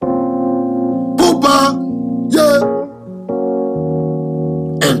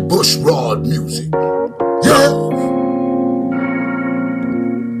BushrodMusic. Yeah.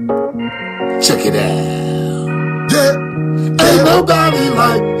 Check it out. Yeah. Ain't nobody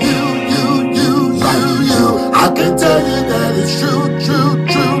like you. I can tell you that it's true.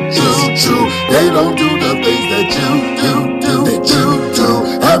 They don't do the things that you do.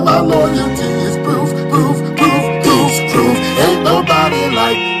 And my loyalty is proof. Ain't nobody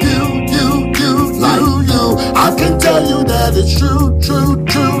like you. I can tell you that it's true.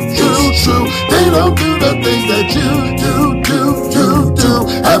 They don't do the things that you do.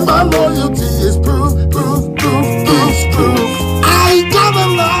 And my loyalty is proof. I ain't gotta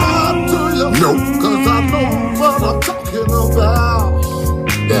lie to you. No, cause I know what I'm talking about.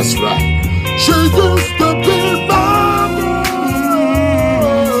 That's right. She used to be my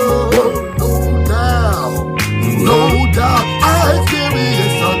girl. No doubt. I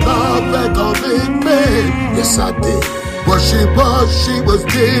experienced a love like a big man. Yes, I did. What she was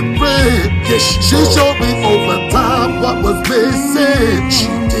different. Yes, she showed me over time what was missing. She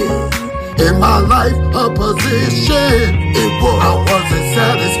did. In my life, her position, it was. I wasn't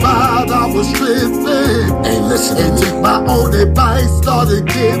satisfied, I was drifting. Ain't listening. Take my own advice, started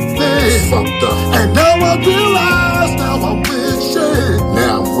giving. Fucked up. And now I realize, now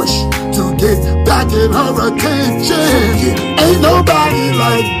I'm wishing to get back in her attention. Ain't nobody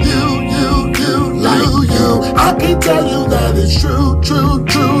like you. I can tell you that it's true.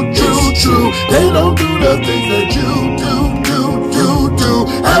 They don't do the things that you do.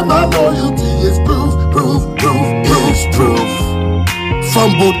 And my loyalty is proof.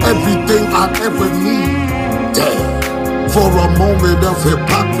 Fumbled everything I ever need. Damn. For a moment of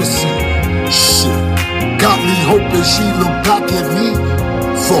hypocrisy. Shit. Got me hoping she look back at me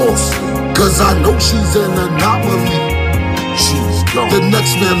falsely. Cause I know she's an anomaly. She's gone. The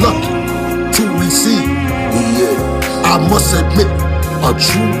next man lucky to receive. Yeah. I must admit, a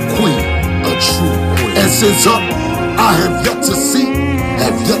true queen. And since her, I have yet to see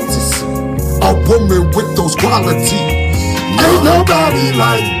a woman with those qualities. Ain't nobody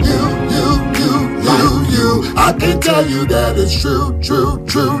like you. I can tell you that it's true.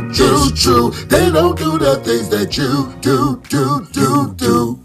 They don't do the things that you do.